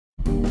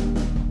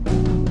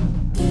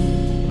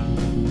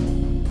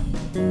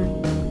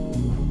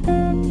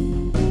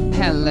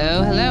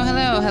Hello, hello,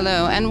 hello,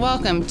 hello, and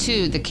welcome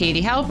to The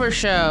Katie Halper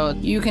Show.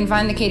 You can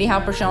find The Katie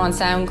Halper Show on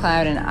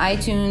SoundCloud and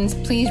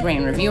iTunes. Please rate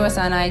and review us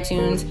on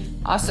iTunes.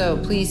 Also,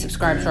 please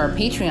subscribe to our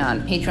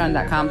Patreon,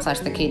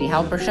 patreon.com/The Katie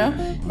Halper Show.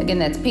 Again,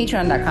 that's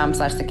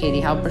patreon.com/The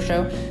Katie Halper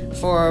Show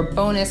for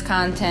bonus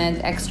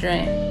content, extra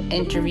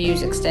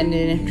interviews,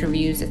 extended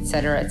interviews,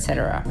 etc.,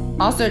 etc.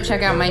 Also,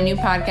 check out my new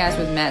podcast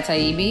with Matt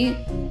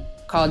Taibbi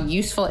called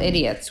Useful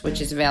Idiots,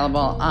 which is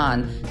available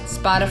on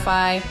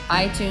Spotify,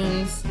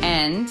 iTunes,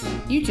 and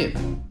YouTube.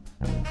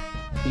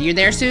 You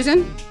there,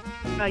 Susan?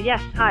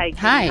 Yes. Hi.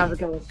 Hi. How's it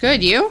going?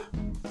 Good. You?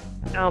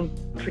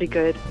 Pretty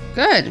good.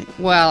 Good.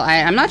 Well,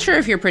 I'm not sure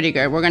if you're pretty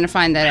good. We're going to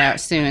find that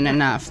out soon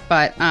enough.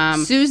 But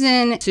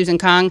Susan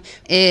Kang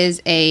is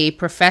a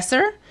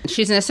professor.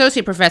 She's an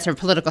associate professor of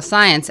political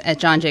science at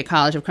John Jay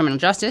College of Criminal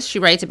Justice. She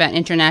writes about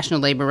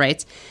international labor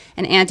rights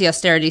and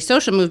anti-austerity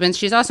social movements.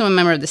 She's also a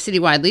member of the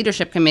citywide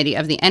leadership committee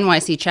of the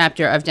NYC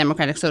chapter of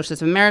Democratic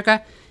Socialists of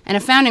America and a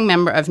founding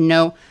member of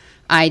No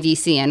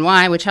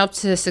IDCNY, which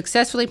helped to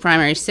successfully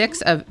primary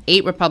 6 of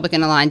 8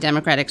 Republican-aligned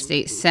Democratic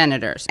state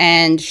senators.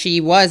 And she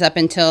was, up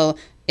until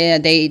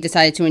they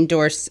decided to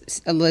endorse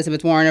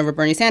Elizabeth Warren over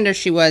Bernie Sanders,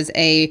 she was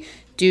a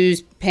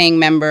dues-paying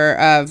member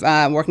of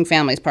Working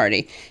Families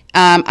Party.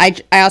 I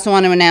also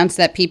want to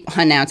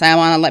I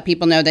want to let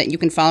people know that you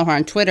can follow her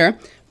on Twitter,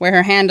 where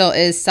her handle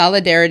is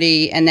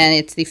Solidarity, and then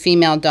it's the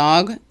female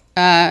dog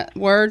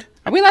word.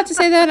 Are we allowed to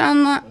say that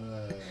on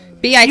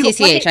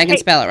B-I-T-C-H? I can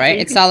spell it, right?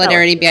 It's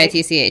Solidarity,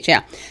 B-I-T-C-H,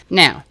 yeah.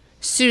 Now,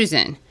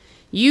 Susan,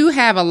 you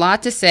have a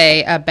lot to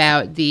say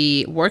about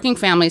the Working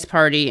Families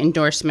Party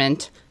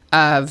endorsement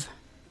of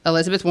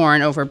Elizabeth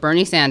Warren over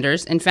Bernie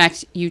Sanders. In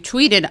fact, you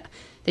tweeted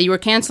that you were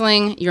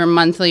canceling your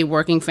monthly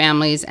Working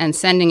Families and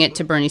sending it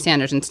to Bernie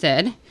Sanders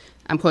instead.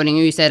 I'm quoting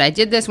you. You said, "I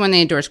did this when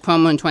they endorsed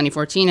Cuomo in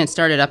 2014 and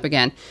started up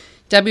again.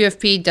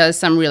 WFP does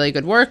some really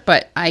good work,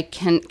 but I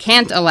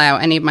can't allow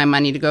any of my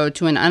money to go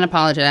to an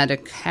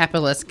unapologetic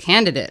capitalist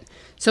candidate.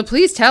 So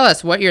please tell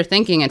us what you're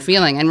thinking and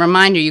feeling, and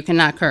reminder, you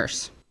cannot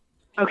curse."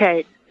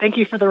 Okay. Thank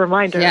you for the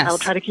reminder. Yes. I'll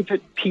try to keep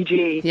it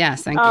PG.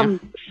 Yes, thank you.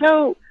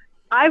 So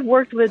I've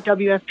worked with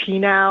WFP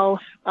now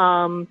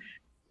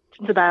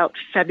since about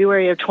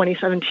February of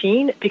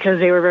 2017 because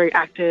they were very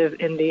active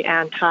in the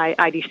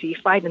anti-IDC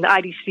fight. And the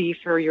IDC,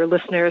 for your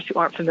listeners who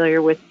aren't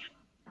familiar with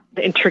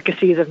the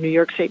intricacies of New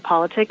York State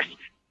politics,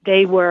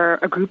 they were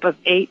a group of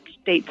 8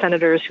 state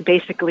senators who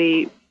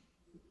basically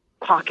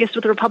caucused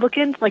with the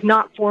Republicans, like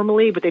not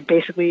formally, but they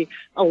basically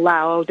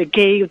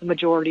gave the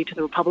majority to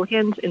the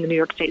Republicans in the New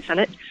York State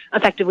Senate,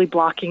 effectively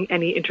blocking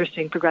any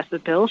interesting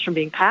progressive bills from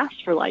being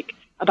passed for like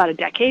about a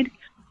decade.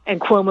 And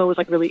Cuomo was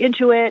like really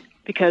into it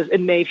because it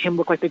made him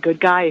look like the good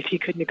guy if he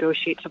could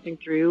negotiate something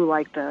through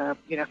like the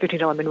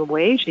 $15 minimum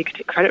wage, and he could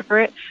take credit for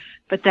it.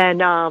 But then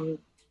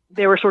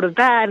they were sort of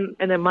bad,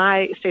 and then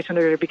my state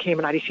senator became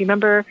an IDC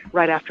member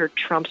right after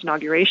Trump's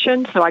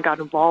inauguration, so I got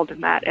involved in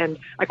that, and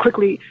I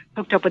quickly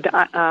hooked up with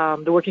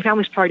the Working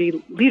Families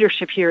Party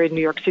leadership here in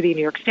New York City,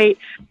 New York State.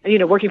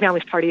 And, Working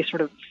Families Party is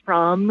sort of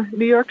from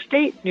New York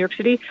City,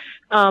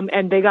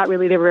 and they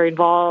were very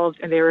involved,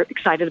 and they were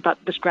excited about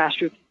this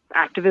grassroots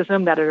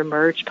activism that had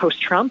emerged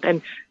post-Trump,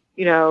 and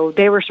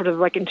they were sort of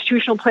like an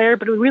institutional player,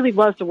 but it really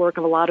was the work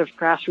of a lot of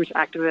grassroots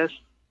activists,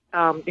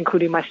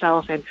 including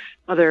myself and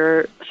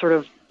other sort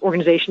of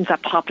organizations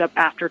that popped up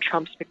after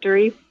Trump's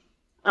victory,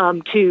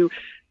 to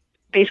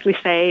basically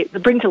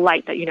bring to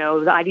light that, the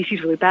IDC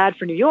is really bad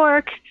for New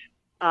York.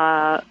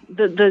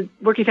 The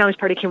Working Families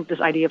Party came up with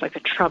this idea of like the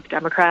Trump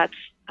Democrats.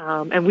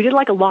 And we did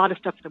like a lot of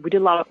stuff for them. We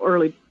did a lot of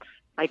early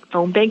like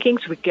phone banking,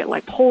 so we could get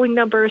like polling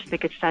numbers. They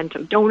could send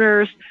to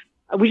donors.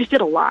 We just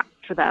did a lot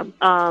for them.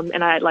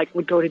 And I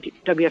would go to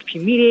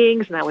WFP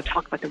meetings, and I would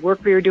talk about the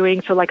work we were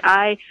doing. So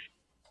I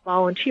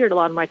volunteered a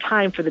lot of my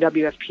time for the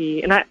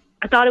WFP, and I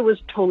thought it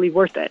was totally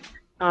worth it.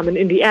 And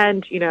in the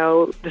end,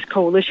 this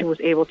coalition was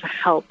able to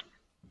help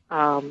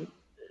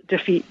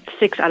defeat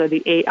 6 out of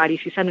the 8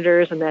 IDC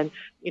senators. And then,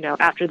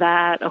 after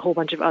that, a whole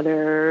bunch of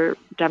other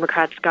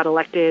Democrats got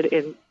elected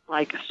in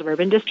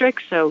suburban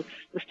districts. So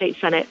the state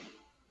Senate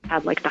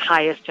had the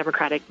highest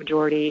Democratic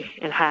majority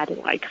and had in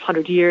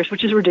 100 years,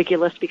 which is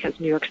ridiculous because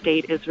New York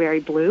State is very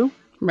blue.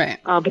 Right.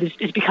 But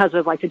it's because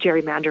of the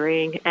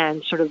gerrymandering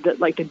and sort of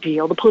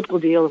the political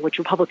deal in which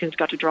Republicans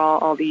got to draw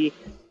all the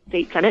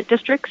state Senate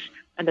districts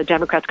and the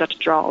Democrats got to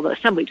draw all the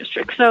assembly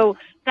districts. So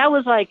that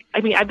was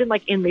I've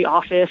been in the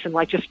office and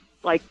just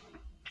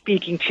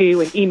speaking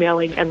to and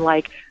emailing and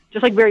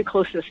just very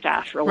close to the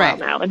staff for a while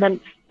now. And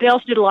then they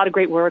also did a lot of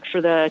great work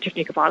for the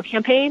Tiffany Caban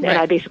campaign. And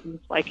I basically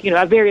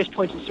at various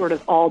points have sort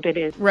of all been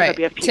in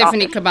WFP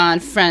Tiffany office.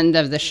 Caban, friend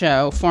of the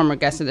show, former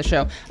guest of the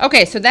show.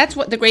 Okay, so that's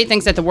what the great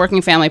things that the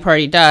Working Family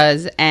Party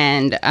does,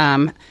 and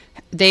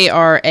they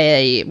are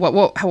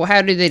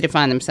how do they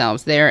define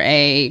themselves? They're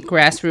a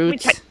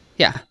grassroots.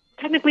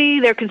 Technically,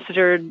 they're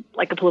considered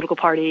a political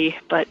party,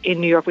 but in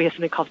New York we have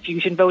something called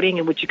fusion voting,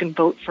 in which you can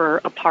vote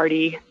for a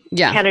party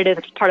candidate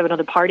that's part of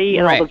another party,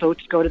 and all the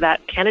votes go to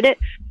that candidate.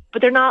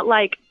 But they're not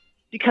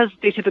because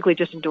they typically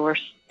just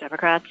endorse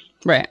Democrats.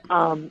 Right.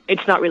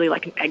 It's not really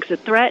like an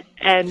exit threat.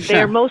 And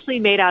they're mostly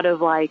made out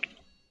of like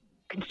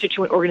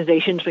constituent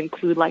organizations, which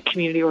include like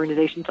community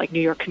organizations like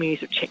New York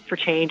Communities for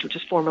Change, which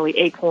is formerly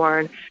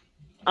Acorn.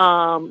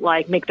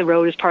 Like Make the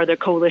Road is part of their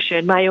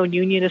coalition. My own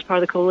union is part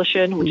of the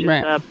coalition, which is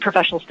the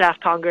Professional Staff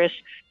Congress,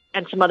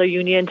 and some other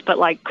unions. But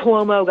like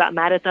Cuomo got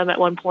mad at them at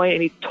one point,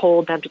 and he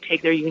told them to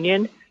take their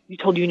union. He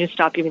told unions to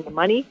stop giving them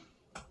money.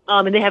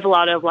 And they have a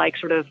lot of like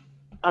sort of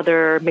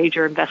other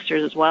major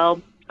investors as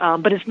well.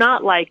 But it's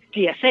not like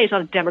DSA. It's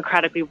not a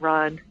democratically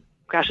run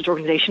grassroots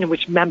organization in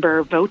which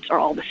member votes are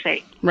all the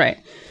same. Right.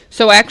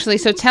 So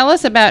tell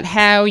us about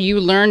how you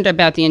learned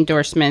about the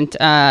endorsement,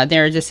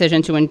 their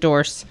decision to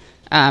endorse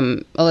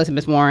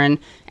Elizabeth Warren,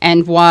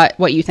 and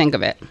what you think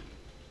of it.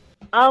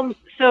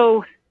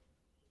 So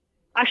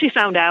I actually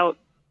found out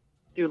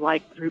through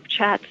like group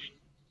chats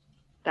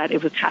that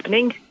it was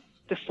happening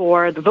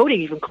before the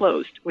voting even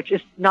closed, which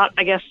is not,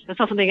 I guess, that's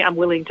not something I'm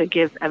willing to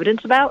give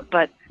evidence about,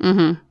 but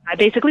I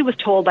basically was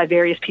told by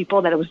various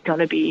people that it was going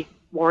to be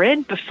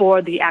Warren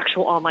before the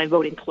actual online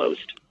voting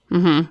closed.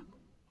 And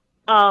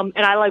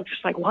I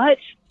just like, what?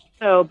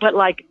 So, but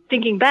like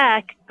thinking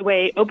back, the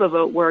way OPA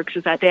vote works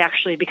is that they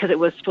actually, because it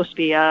was supposed to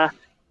be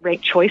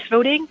ranked choice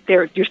voting,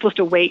 you're supposed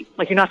to wait,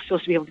 like you're not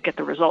supposed to be able to get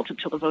the results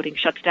until the voting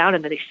shuts down,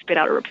 and then they spit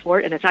out a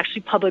report, and it's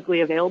actually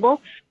publicly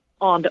available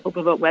on the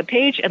OPA vote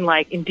webpage. And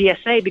like in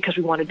DSA, because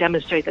we want to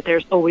demonstrate that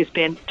there's always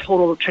been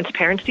total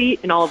transparency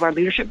in all of our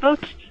leadership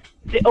votes,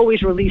 they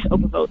always release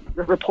OPA vote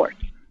reports.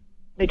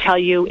 They tell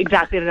you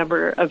exactly the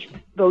number of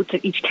votes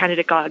that each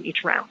candidate got in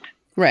each round.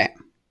 Right.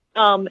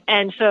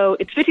 And so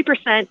it's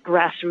 50%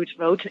 grassroots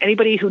votes.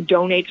 Anybody who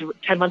donates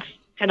 $10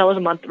 a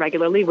month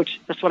regularly, which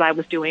that's what I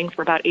was doing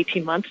for about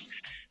 18 months,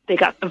 they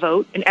got a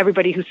vote. And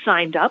everybody who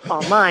signed up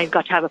online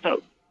got to have a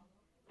vote.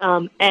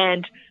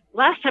 And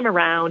last time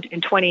around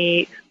in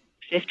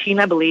 2015,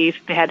 I believe,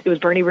 it was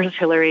Bernie versus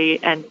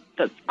Hillary, and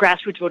the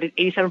grassroots voted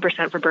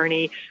 87% for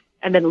Bernie,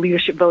 and then the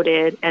leadership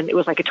voted, and it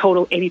was like a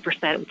total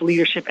 80% with the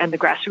leadership and the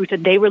grassroots.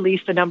 And they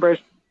released the numbers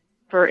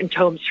in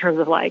terms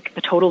of like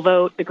the total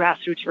vote, the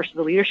grassroots versus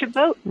the leadership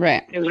vote.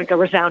 Right. It was like a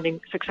resounding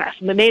success.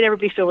 And it made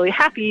everybody feel really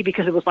happy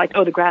because it was like,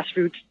 oh, the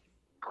grassroots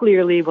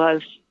clearly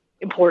was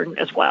important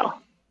as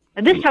well.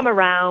 And this time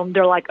around,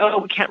 they're like, oh,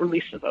 we can't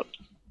release the vote.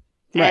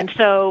 Right. And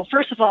so,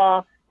 first of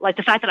all, like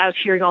the fact that I was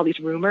hearing all these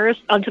rumors,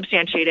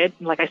 unsubstantiated,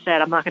 and like I said,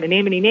 I'm not going to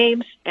name any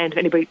names. And if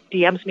anybody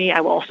DMs me,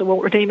 I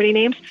won't name any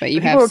names. But you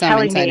have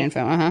some inside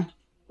info,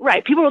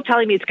 Right. People were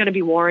telling me it's going to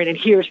be Warren, and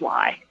here's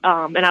why.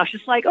 And I was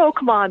just like, oh,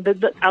 come on. I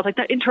was like,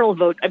 the internal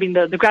vote, the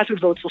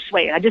grassroots votes will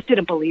sway. I just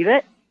didn't believe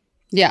it.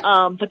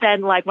 Yeah. But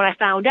then, like, when I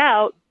found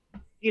out,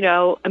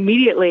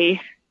 immediately,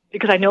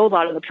 because I know a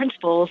lot of the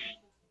principals,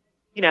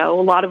 a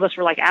lot of us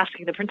were, like,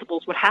 asking the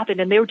principals what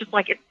happened, and they were just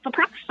like, it's the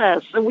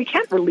process, and we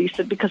can't release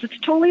it because it's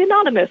totally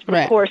anonymous. But,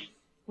 of course,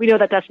 we know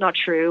that that's not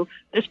true.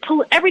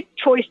 Every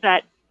choice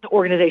that the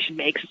organization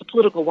makes is a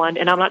political one,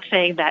 and I'm not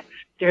saying that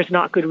there's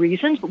not good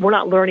reasons, but we're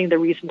not learning the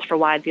reasons for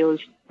why those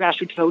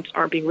grassroots votes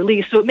aren't being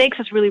released. So it makes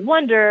us really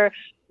wonder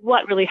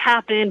what really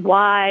happened.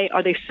 Why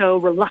are they so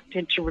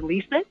reluctant to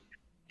release it?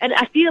 And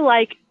I feel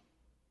like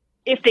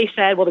if they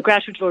said, well, the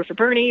grassroots voted for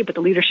Bernie, but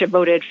the leadership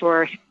voted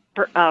for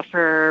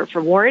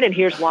Warren, and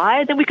here's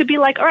why, then we could be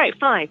like, all right,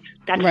 fine.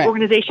 That's the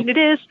organization it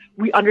is.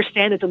 We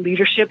understand that the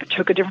leadership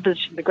took a different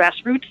position than the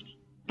grassroots,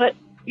 but,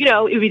 it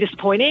would be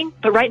disappointing.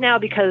 But right now,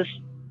 because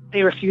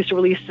they refuse to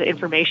release the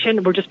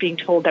information, we're just being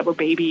told that we're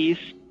babies.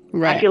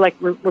 Right. I feel like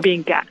we're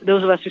being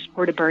those of us who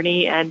supported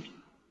Bernie, and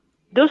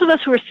those of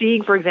us who are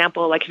seeing, for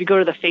example, like if you go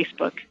to the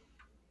Facebook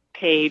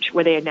page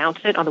where they announce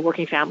it on the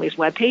Working Families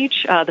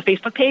webpage, the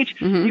Facebook page,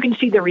 you can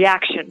see the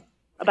reaction.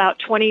 About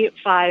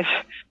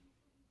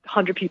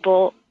 2,500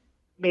 people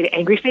made an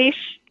angry face.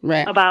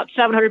 Right. About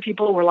 700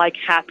 people were like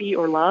happy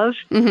or love,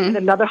 and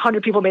another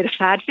 100 people made a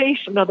sad face.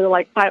 Another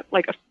a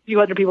few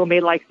hundred people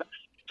made like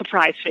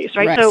surprise face.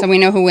 Right. So we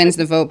know who wins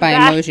the vote by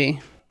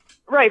emoji.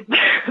 Right.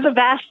 The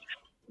vast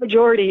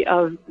majority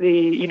of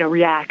the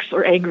reacts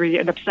or angry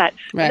and upset.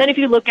 Right. And then if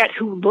you look at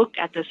who looked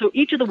at this, so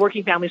each of the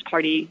Working Families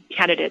Party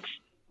candidates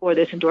for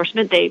this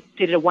endorsement, they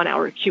did a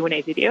 1-hour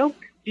Q&A video.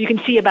 You can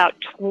see about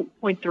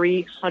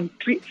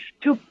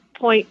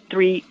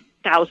 2.3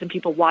 thousand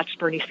people watched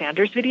Bernie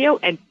Sanders video,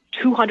 and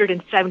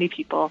 270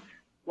 people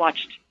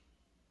watched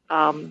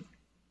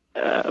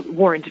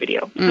Warren's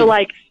video. So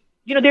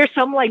there's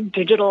some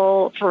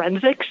digital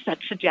forensics that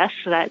suggests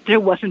that there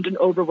wasn't an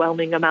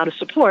overwhelming amount of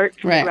support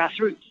from the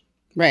grassroots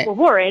for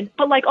Warren,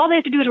 but all they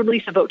have to do is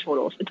release the vote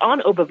totals. It's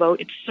on OPA Vote.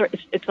 It's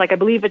I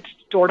believe it's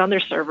stored on their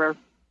server,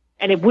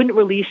 and it wouldn't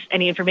release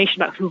any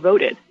information about who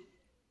voted.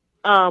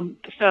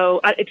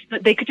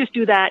 They could just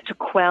do that to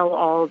quell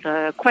all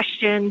the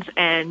questions,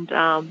 and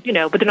but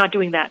they're not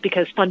doing that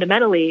because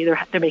fundamentally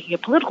they're making a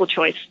political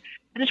choice,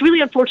 and it's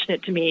really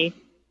unfortunate to me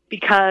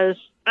because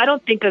I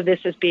don't think of this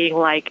as being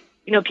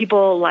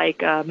people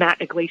like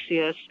Matt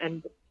Iglesias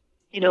and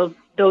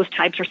those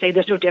types are saying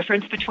there's no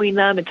difference between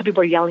them, and some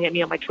people are yelling at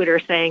me on my Twitter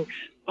saying,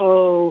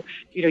 oh,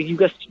 you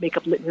just make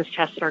up litmus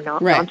tests that are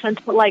not nonsense.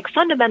 But like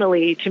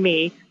fundamentally, to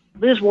me,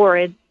 Liz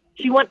Warren,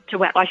 she went to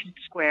Washington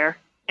Square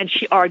and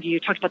she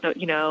talked about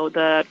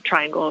the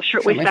Triangle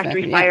Shirtwaist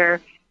Factory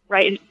fire,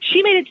 right? And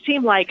she made it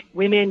seem like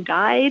women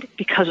died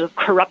because of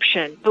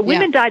corruption, but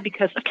women died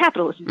because of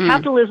capitalism.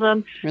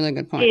 Capitalism really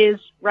good point. Is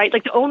right.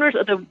 Like the owners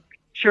of the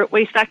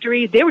Shirtwaist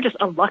Factory, they were just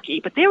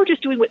unlucky, but they were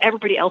just doing what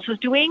everybody else was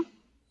doing.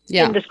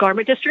 In this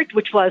garment district,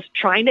 which was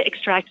trying to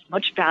extract as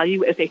much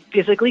value as they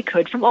physically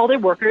could from all their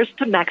workers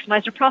to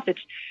maximize their profits.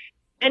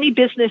 Any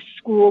business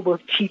school will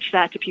teach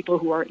that to people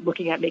who are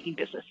looking at making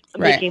business,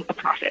 making a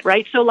profit,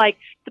 right? So, like,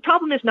 the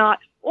problem is not,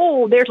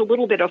 there's a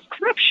little bit of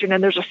corruption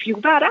and there's a few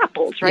bad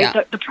apples, right?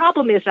 The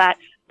problem is that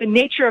the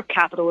nature of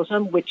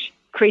capitalism, which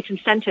creates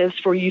incentives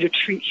for you to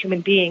treat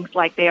human beings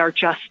like they are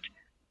just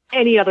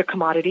any other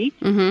commodity,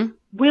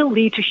 will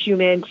lead to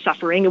human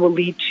suffering. It will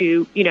lead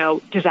to,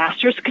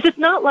 disasters. Because it's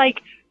not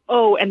like,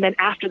 and then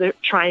after the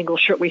Triangle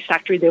Shirtwaist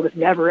Factory, there was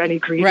never any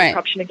greed or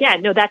corruption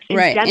again. No, that's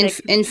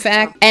endemic. In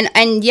fact,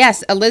 and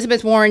yes,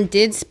 Elizabeth Warren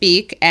did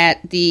speak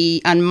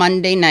on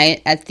Monday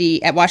night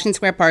at Washington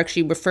Square Park.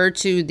 She referred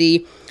to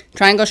the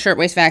Triangle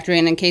Shirtwaist Factory,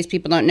 and in case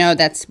people don't know,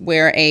 that's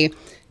where a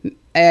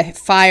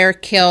fire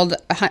killed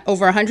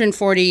over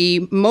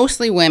 140,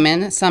 mostly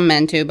women, some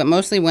men too, but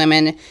mostly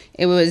women.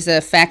 It was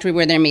a factory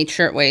where they made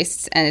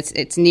shirtwaists, and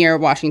it's near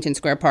Washington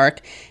Square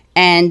Park,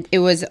 and it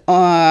was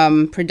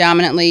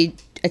predominantly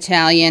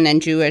Italian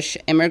and Jewish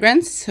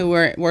immigrants who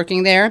were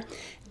working there.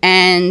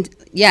 And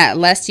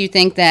lest you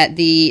think that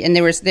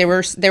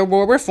there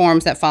were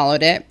reforms that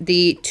followed it.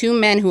 The two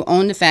men who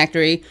owned the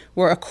factory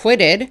were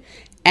acquitted,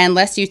 and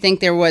lest you think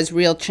there was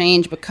real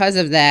change because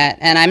of that.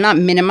 And I'm not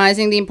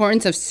minimizing the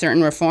importance of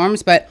certain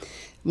reforms, but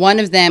one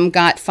of them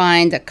got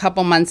fined a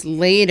couple months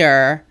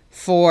later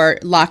for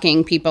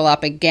locking people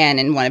up again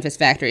in one of his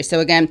factories.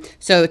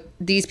 So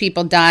these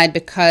people died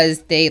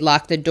because they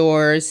locked the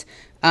doors.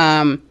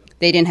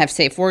 They didn't have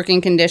safe working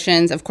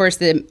conditions. Of course,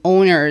 the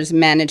owners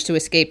managed to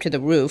escape to the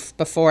roof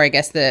before, I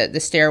guess, the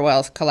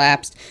stairwells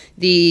collapsed.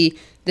 The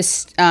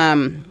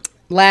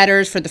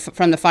ladders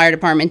from the fire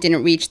department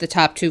didn't reach the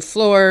top 2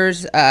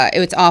 floors. It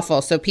was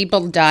awful. So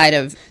people died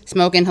of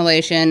smoke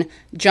inhalation,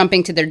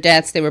 jumping to their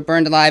deaths. They were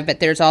burned alive. But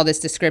there's all this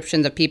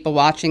descriptions of people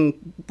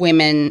watching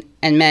women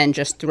and men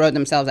just throw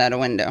themselves out a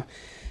window.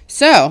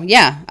 So,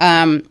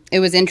 it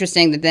was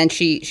interesting that then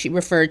she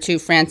referred to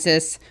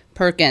Frances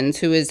Perkins,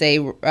 who is a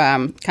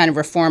kind of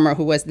reformer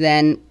who was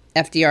then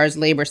FDR's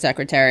labor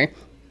secretary,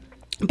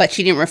 but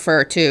she didn't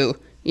refer to,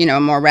 a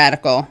more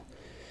radical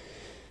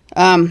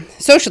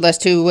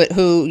socialist who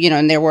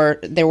and there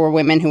were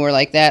women who were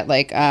like that,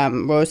 like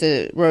Rose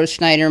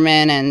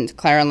Schneiderman and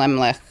Clara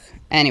Lemlich.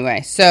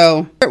 Anyway,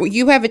 so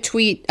you have a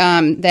tweet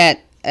that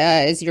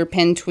is your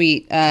pinned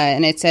tweet,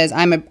 and it says,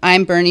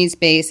 I'm Bernie's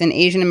base, an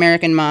Asian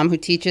American mom who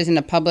teaches in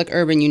a public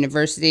urban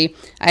university.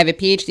 I have a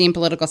PhD in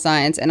political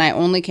science, and I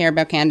only care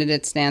about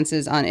candidates'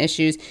 stances on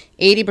issues.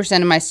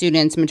 80% of my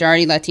students,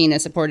 majority Latina,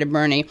 supported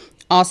Bernie,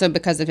 also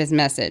because of his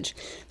message.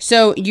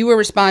 So you were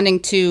responding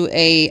to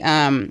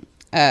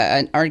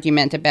an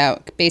argument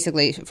about,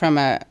 basically from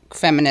a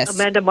feminist,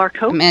 Amanda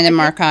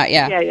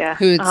Marcotte,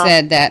 who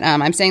said that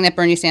I'm saying that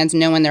Bernie stands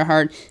know in their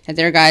heart that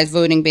their guy's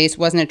voting base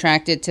wasn't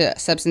attracted to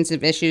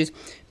substantive issues,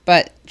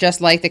 but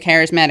just like the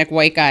charismatic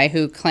white guy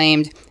who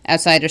claimed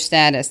outsider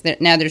status,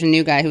 now there's a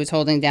new guy who's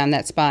holding down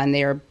that spot, and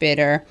they are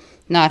bitter,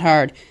 not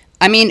hard.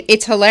 I mean,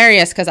 it's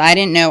hilarious because I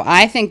didn't know.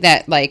 I think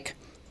that like,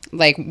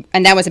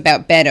 and that was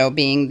about Beto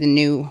being the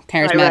new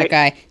charismatic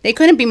guy. They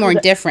couldn't be more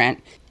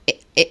different.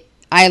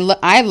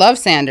 I love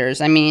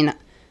Sanders. I mean,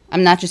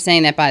 I'm not just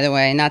saying that, by the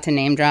way, not to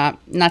name drop.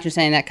 Not just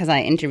saying that because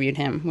I interviewed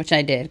him, which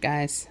I did,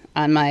 guys,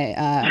 on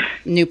my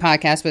new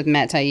podcast with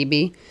Matt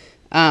Taibbi.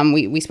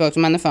 We spoke to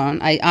him on the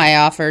phone. I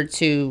offered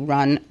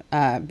to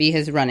be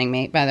his running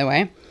mate, by the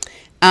way.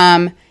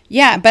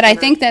 But I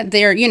think that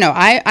they're,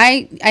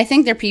 I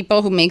think they're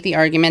people who make the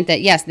argument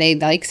that, yes, they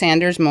like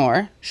Sanders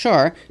more,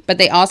 sure, but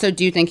they also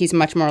do think he's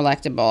much more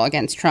electable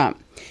against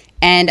Trump.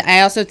 And I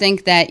also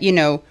think that,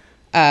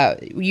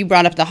 you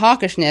brought up the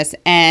hawkishness,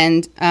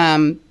 and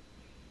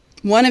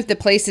one of the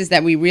places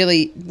that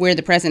where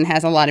the president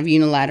has a lot of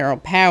unilateral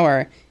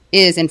power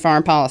is in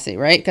foreign policy,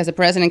 right? Because the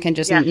president can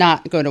just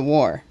not go to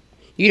war.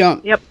 You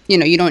don't,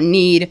 you don't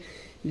need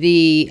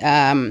the,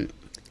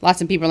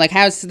 lots of people are like,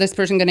 how's this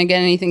person going to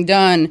get anything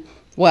done?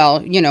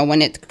 Well,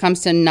 when it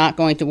comes to not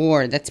going to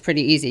war, that's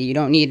pretty easy. You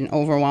don't need an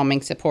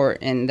overwhelming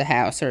support in the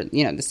House or,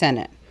 the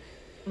Senate.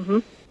 Mm-hmm.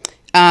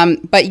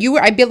 But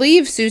I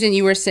believe, Susan,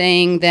 you were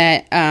saying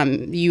that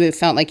you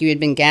felt like you had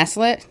been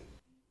gaslit.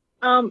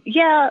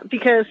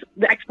 Because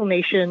the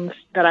explanations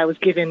that I was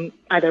given,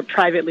 either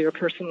privately or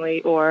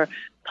personally or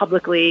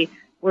publicly,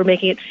 were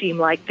making it seem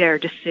like their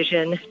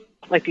decision,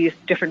 like these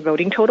different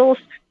voting totals,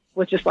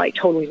 was just like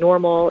totally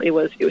normal. It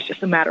was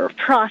just a matter of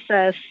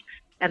process,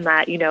 and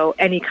that,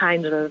 any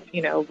kind of,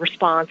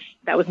 response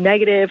that was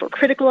negative or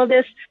critical of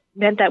this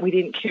meant that we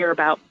didn't care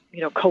about,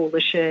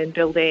 coalition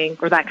building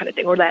or that kind of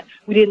thing, or that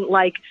we didn't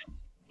like,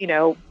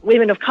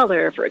 women of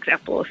color, for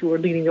example, who are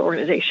leading the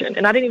organization.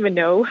 And I didn't even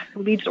know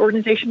who leads the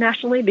organization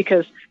nationally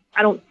because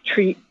I don't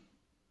treat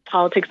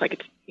politics like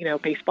it's,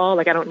 baseball.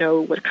 Like, I don't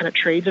know what kind of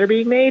trades are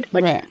being made.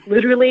 Like, right.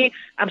 Literally,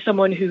 I'm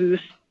someone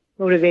who's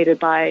motivated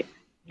by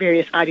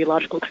various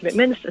ideological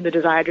commitments and the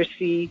desire to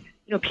see,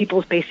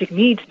 people's basic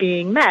needs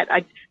being met.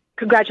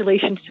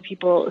 Congratulations to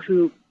people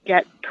who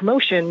get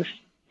promotions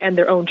and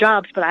their own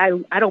jobs, but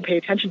I don't pay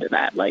attention to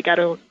that. Like,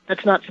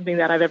 that's not something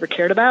that I've ever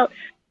cared about.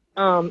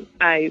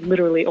 I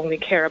literally only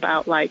care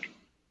about,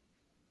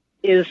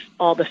 is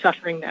all the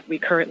suffering that we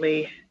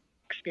currently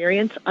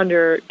experience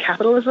under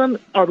capitalism,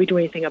 are we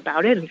doing anything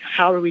about it, and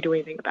how are we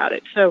doing anything about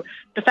it? So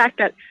the fact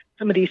that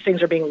some of these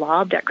things are being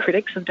lobbed at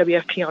critics of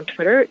WFP on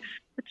Twitter,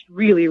 it's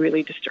really,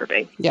 really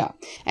disturbing. Yeah.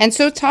 And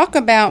so talk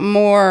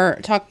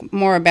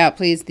more about,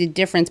 please, the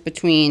difference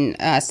between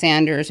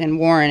Sanders and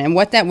Warren and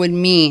what that would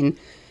mean.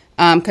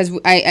 Because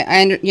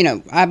I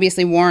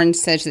obviously Warren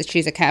says that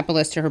she's a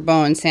capitalist to her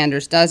bones.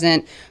 Sanders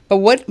doesn't. But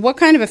what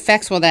kind of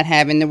effects will that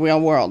have in the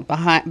real world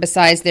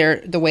besides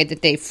the way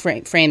that they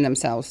frame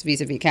themselves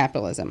vis-a-vis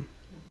capitalism?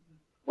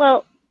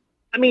 Well,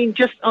 I mean,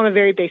 just on a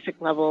very basic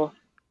level,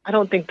 I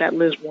don't think that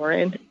Liz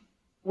Warren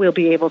will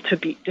be able to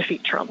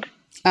defeat Trump.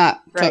 Right?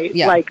 So,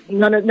 yeah. Like,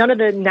 none of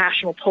the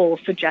national polls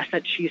suggest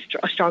that she's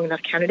a strong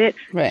enough candidate.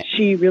 Right.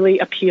 She really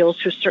appeals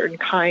to a certain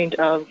kind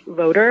of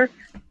voter.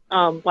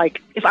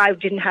 Like, if I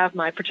didn't have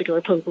my particular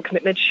political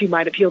commitment, she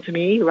might appeal to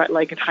me, right?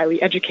 Like a highly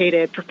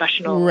educated,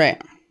 professional,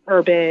 right.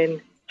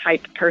 urban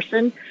type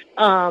person.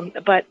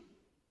 But,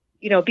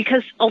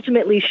 because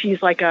ultimately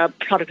she's like a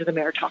product of the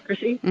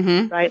meritocracy,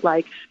 mm-hmm. right?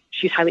 Like,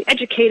 she's highly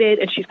educated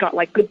and she's got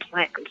good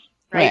plans,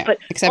 right? But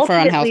except for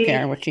on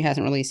healthcare, which she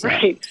hasn't released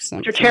yet. Right,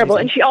 which are terrible.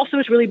 And she also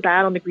is really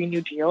bad on the Green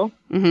New Deal.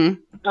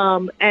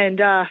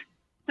 Mm-hmm.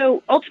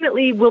 So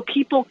ultimately, will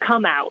people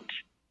come out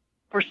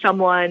for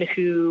someone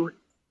who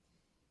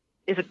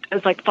is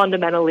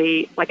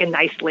fundamentally a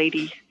nice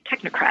lady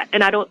technocrat,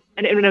 and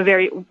in a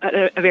very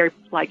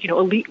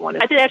elite one? I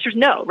think the answer is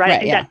no, right? I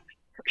think that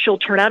she'll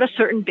turn out a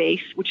certain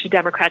base, which the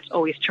Democrats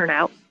always turn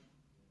out,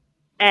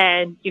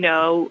 and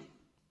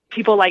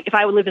people if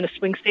I would live in a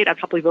swing state, I'd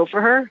probably vote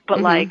for her. But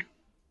mm-hmm.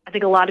 I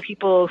think a lot of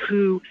people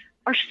who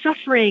are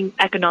suffering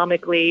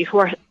economically,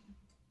 who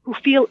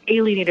feel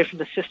alienated from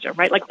the system,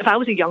 right? Like, if I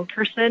was a young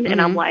person mm-hmm. and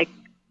I'm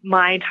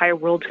my entire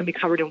world's going to be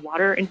covered in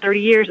water in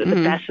 30 years, and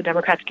mm-hmm. the best the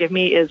Democrats give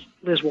me is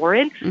Liz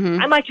Warren,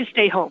 mm-hmm. I might just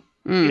stay home,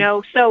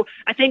 So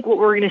I think what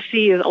we're going to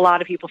see is a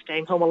lot of people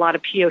staying home, a lot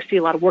of POC, a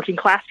lot of working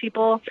class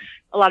people,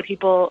 a lot of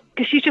people,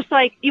 because she's just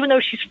even though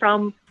she's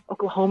from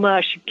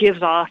Oklahoma, she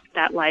gives off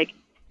that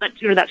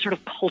that sort of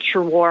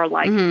culture war,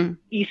 mm-hmm.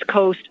 East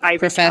Coast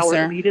Irish power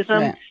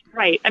elitism.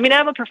 Right. I mean,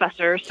 I'm a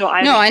professor, so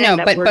I know,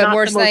 but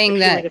we're saying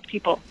that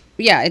people.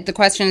 Yeah, the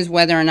question is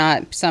whether or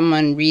not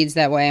someone reads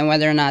that way and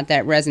whether or not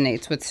that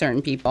resonates with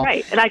certain people.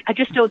 Right, and I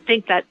just don't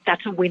think that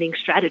that's a winning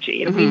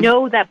strategy. And mm-hmm. we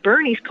know that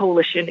Bernie's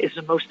coalition is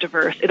the most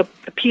diverse. It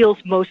appeals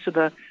most to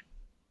the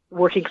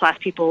working class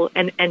people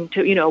and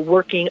to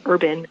working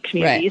urban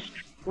communities.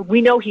 Right.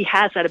 We know he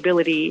has that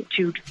ability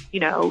to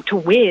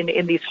win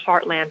in these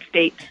heartland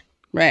states.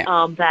 Right.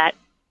 That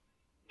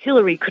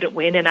Hillary couldn't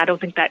win, and I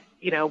don't think that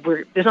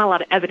there's not a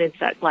lot of evidence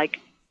that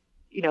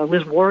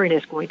Liz Warren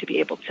is going to be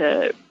able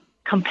to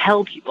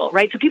compel people,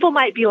 right? So people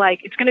might be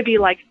it's going to be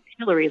like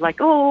Hillary,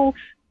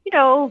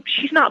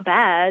 she's not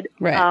bad.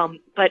 Right.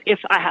 But if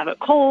I have a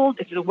cold,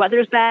 if the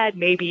weather's bad,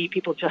 maybe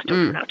people just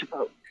don't turn out to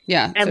vote.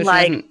 Yeah. And so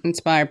she doesn't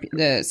inspire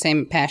the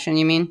same passion,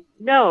 you mean?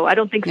 No, I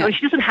don't think so.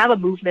 She doesn't have a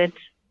movement.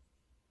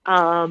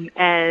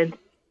 And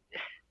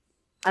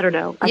I don't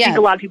know. I think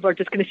a lot of people are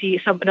just going to see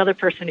another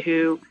person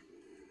who,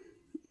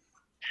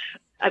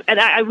 and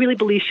I really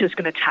believe she's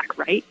going to attack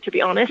right, to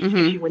be honest, mm-hmm.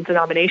 if she wins the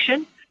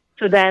nomination.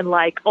 So then,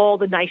 all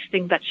the nice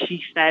things that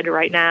she said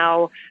right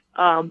now,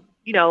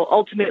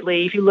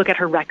 ultimately, if you look at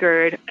her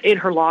record in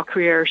her law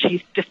career,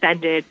 she's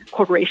defended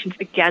corporations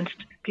against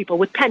people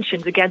with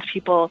pensions, against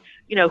people,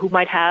 who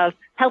might have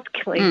health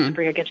claims to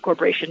bring against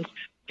corporations.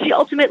 She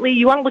ultimately,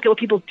 you want to look at what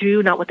people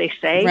do, not what they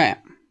say.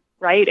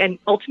 Right? And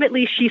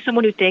ultimately, she's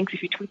someone who thinks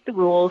if you tweak the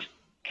rules,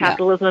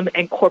 capitalism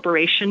and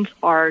corporations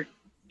are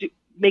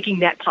making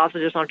net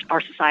positives on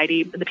our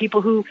society. And the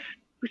people who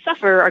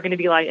suffer are going to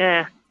be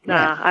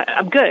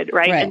I'm good,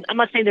 right? And I'm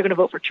not saying they're going to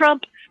vote for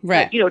Trump,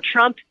 but,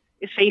 Trump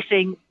is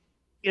facing,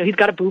 he's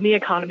got a booming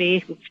economy,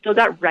 he's still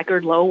got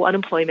record low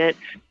unemployment.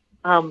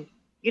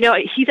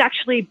 He's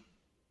actually,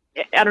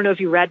 I don't know if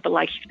you read,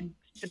 but he's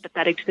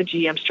sympathetic to the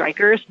GM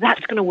strikers.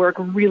 That's going to work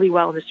really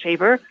well in his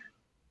favor.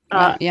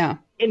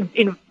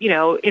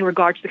 In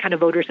regards to the kind of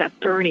voters that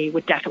Bernie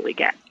would definitely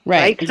get.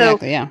 Right?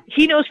 Exactly,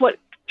 so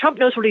Trump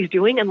knows what he's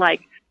doing. And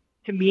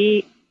to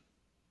me,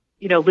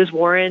 Liz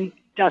Warren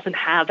doesn't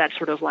have that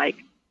sort of I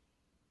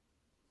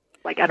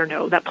don't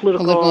know, that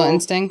political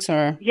instincts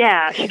or...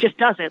 Yeah, she just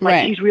doesn't.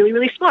 She's really,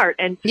 really smart.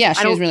 And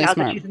she's really smart.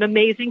 That she's an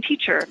amazing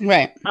teacher.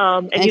 Right.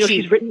 And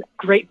she's written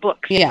great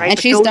books. Yeah, right? and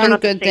she's done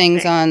good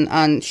things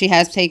on... She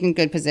has taken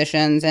good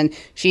positions, and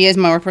she is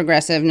more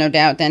progressive, no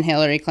doubt, than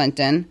Hillary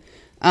Clinton.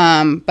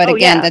 But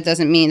again, that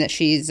doesn't mean that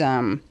she's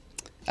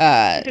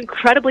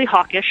incredibly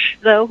hawkish,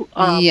 though.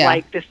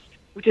 Like this,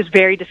 which is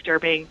very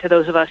disturbing to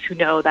those of us who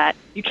know that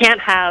you can't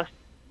have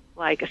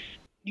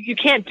you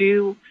can't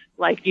do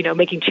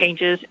making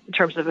changes in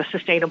terms of a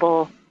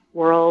sustainable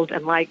world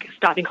and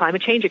stopping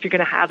climate change if you're going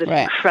to have this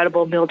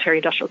incredible military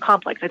industrial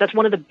complex. That's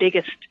one of the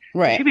biggest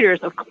contributors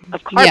of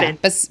carbon.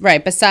 Yeah,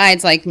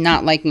 besides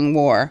not liking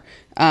war.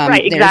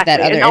 Right, exactly. There's that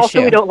other and also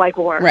issue. We don't like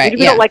war. Right,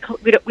 we don't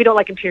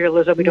like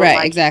imperialism. We don't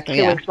like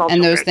killing small children.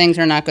 And those things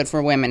are not good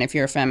for women if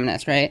you're a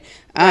feminist, right?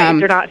 Right,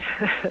 they're not.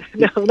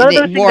 No, none of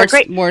those things are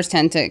great. Wars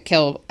tend to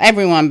kill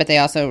everyone, but they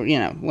also,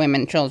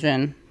 women,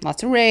 children,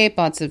 lots of rape,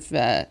 lots of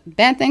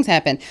bad things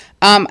happen.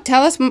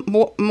 Tell us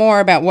more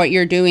about what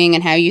you're doing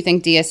and how you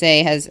think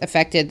DSA has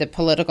affected the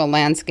political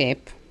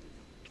landscape.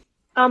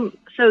 So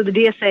the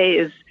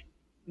DSA is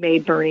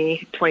made Bernie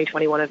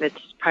 2020 one of its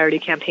priority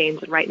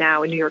campaigns. And right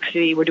now in New York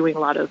City, we're doing a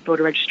lot of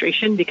voter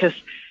registration because,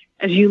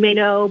 as you may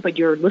know, but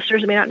your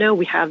listeners may not know,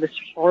 we have this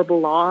horrible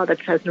law that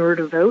says in order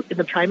to vote in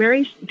the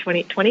primaries in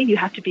 2020, you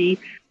have to be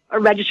a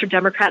registered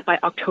Democrat by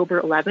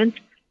October 11th.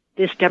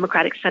 This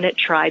Democratic Senate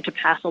tried to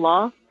pass a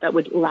law that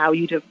would allow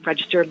you to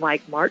register in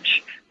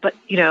March, but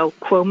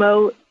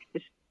Cuomo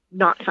is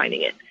not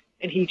signing it,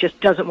 and he just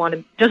doesn't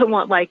want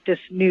this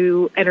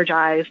new,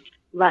 energized,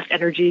 less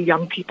energy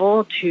young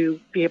people to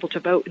be able to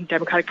vote in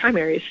Democratic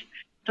primaries.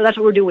 So that's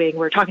what we're doing.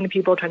 We're talking to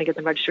people, trying to get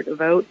them registered to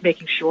vote,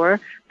 making sure.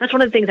 That's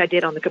one of the things I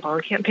did on the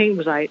Gabon campaign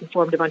was I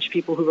informed a bunch of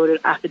people who voted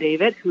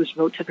affidavit, whose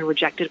votes had been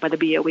rejected by the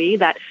BOE,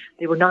 that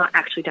they were not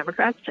actually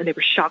Democrats, and they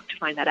were shocked to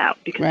find that out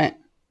because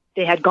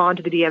they had gone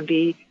to the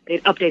DMV, they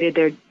had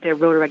updated their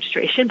voter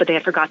registration, but they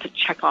had forgot to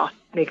check off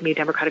make me a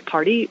Democratic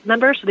Party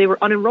member, so they were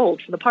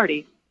unenrolled from the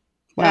party.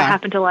 Wow. That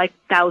happened to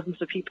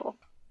thousands of people.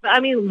 I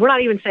mean, we're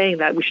not even saying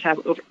that we should have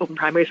open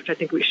primaries, which I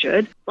think we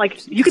should.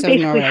 You could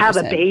basically have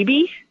a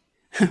baby.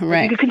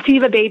 Right. You could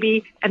conceive a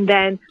baby and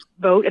then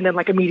vote and then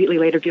immediately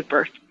later give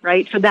birth,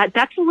 right? So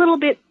that's a little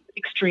bit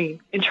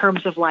extreme in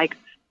terms of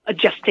a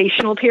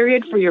gestational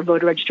period for your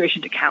voter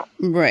registration to count.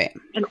 Right.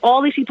 And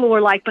all these people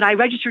were but I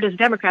registered as a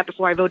Democrat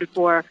before I voted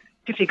for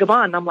Tiffany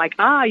Gabon. And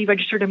I'm you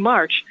registered in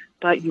March,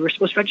 but you were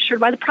supposed to register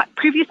by the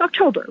previous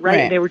October,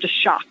 right? And they were just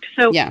shocked.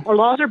 So our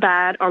laws are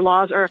bad. Our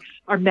laws are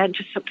meant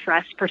to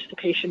suppress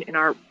participation in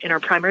our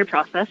primary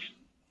process,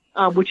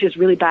 which is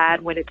really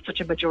bad when it's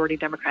such a majority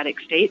Democratic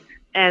state.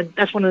 And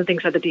that's one of the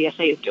things that the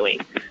DSA is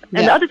doing.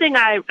 And the other thing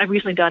I've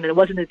recently done, and it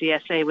wasn't the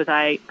DSA, was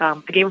I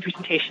gave a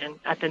presentation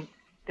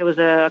there was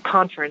a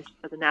conference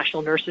that the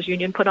National Nurses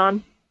Union put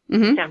on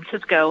in San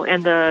Francisco.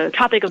 And the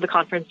topic of the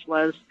conference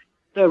was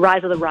the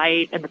rise of the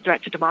right and the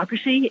threat to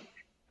democracy.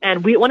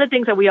 And one of the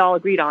things that we all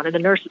agreed on, and the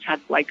nurses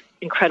had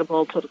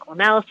incredible political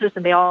analysis,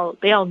 and they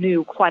all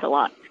knew quite a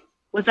lot,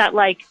 was that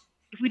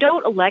if we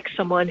don't elect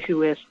someone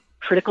who is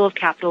critical of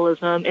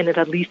capitalism and is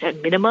at least at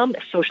minimum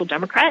a social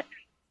democrat,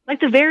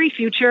 the very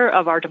future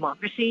of our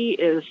democracy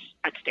is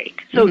at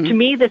stake. So to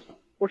me, this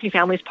Working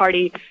Families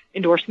Party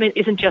endorsement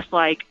isn't just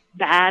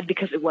bad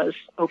because it was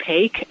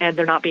opaque and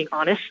they're not being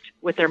honest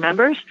with their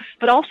members,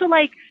 but also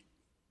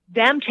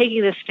them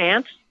taking this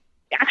stance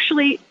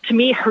actually, to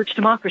me, hurts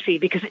democracy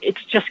because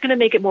it's just going to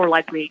make it more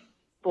likely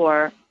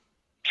for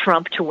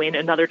Trump to win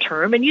another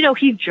term. And,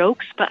 he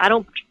jokes, but I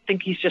don't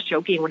think he's just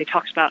joking when he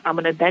talks about, I'm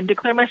going to then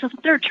declare myself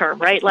a third term,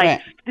 right?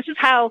 This is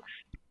how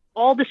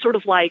all this sort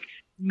of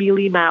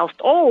mealy-mouthed,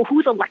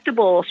 who's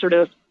electable sort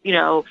of,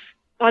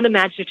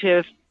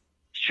 unimaginative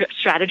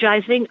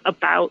strategizing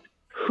about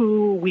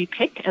who we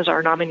pick as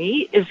our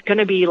nominee is going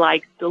to be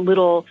the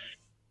little,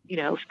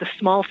 the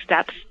small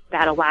steps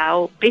that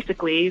allow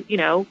basically,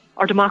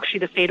 our democracy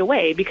to fade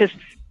away. Because,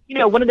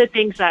 one of the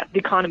things that the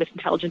Economist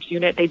Intelligence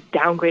Unit, they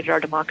downgraded our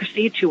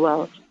democracy to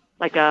a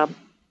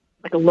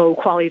low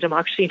quality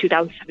democracy in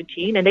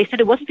 2017. And they said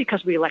it wasn't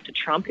because we elected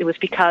Trump. It was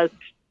because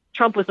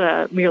Trump was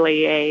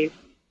merely a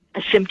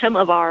symptom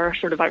of our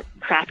sort of our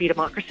crappy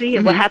democracy.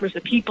 And what happens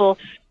is people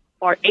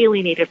are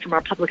alienated from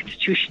our public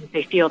institutions.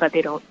 They feel that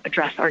they don't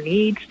address our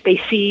needs.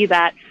 They see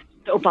that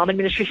the Obama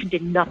administration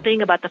did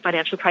nothing about the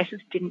financial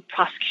crisis, didn't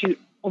prosecute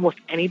almost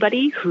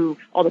anybody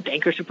all the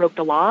bankers who broke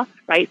the law,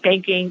 right?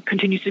 Banking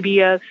continues to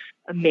be a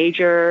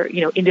major,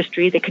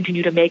 industry. They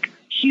continue to make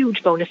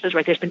huge bonuses,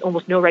 right? There's been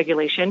almost no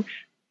regulation,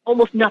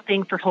 almost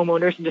nothing for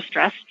homeowners in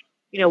distress.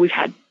 We've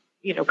had,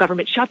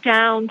 government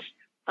shutdowns.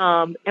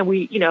 And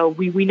we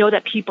know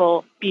that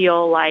people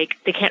feel like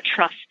they can't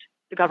trust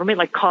the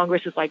government,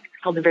 Congress is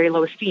held in very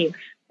low esteem.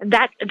 And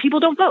people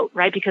don't vote,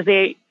 right? Because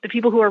the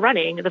people who are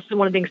running, that's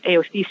one of the things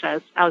AOC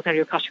says,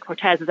 Alexandria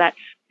Ocasio-Cortez, is that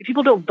if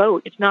people don't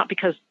vote, it's not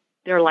because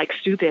they're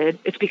stupid.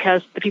 It's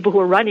because the people who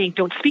are running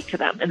don't speak to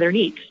them and their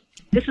needs.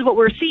 This is what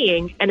we're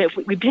seeing. And if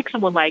we pick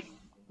someone like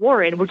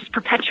Warren, we're just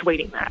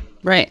perpetuating that.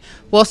 Right.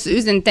 Well,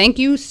 Susan, thank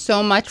you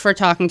so much for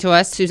talking to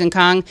us. Susan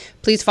Kang,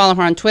 please follow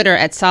her on Twitter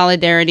at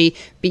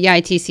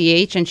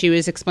SolidarityBitch, and she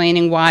was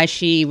explaining why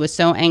she was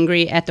so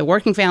angry at the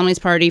Working Families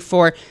Party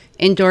for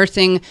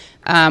endorsing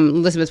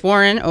Elizabeth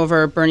Warren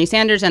over Bernie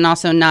Sanders and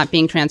also not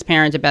being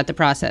transparent about the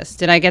process.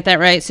 Did I get that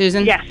right,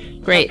 Susan? Yes.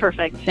 Great.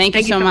 Perfect. Thank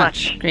you so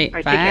much. Great.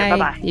 Right, bye. Take care.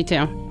 Bye-bye. You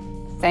too.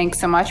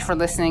 Thanks so much for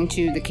listening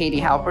to The Katie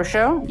Halper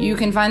Show. You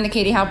can find The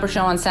Katie Halper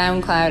Show on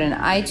SoundCloud and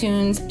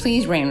iTunes.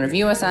 Please rate and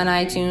review us on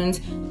iTunes.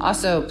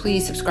 Also,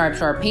 please subscribe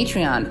to our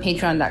Patreon,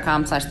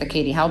 patreon.com/The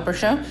Katie Halper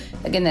Show.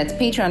 Again, that's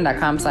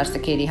patreon.com/The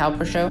Katie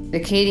Halper Show.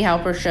 The Katie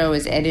Halper Show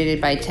is edited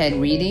by Ted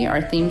Reedy.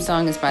 Our theme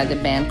song is by the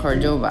band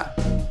Cordova.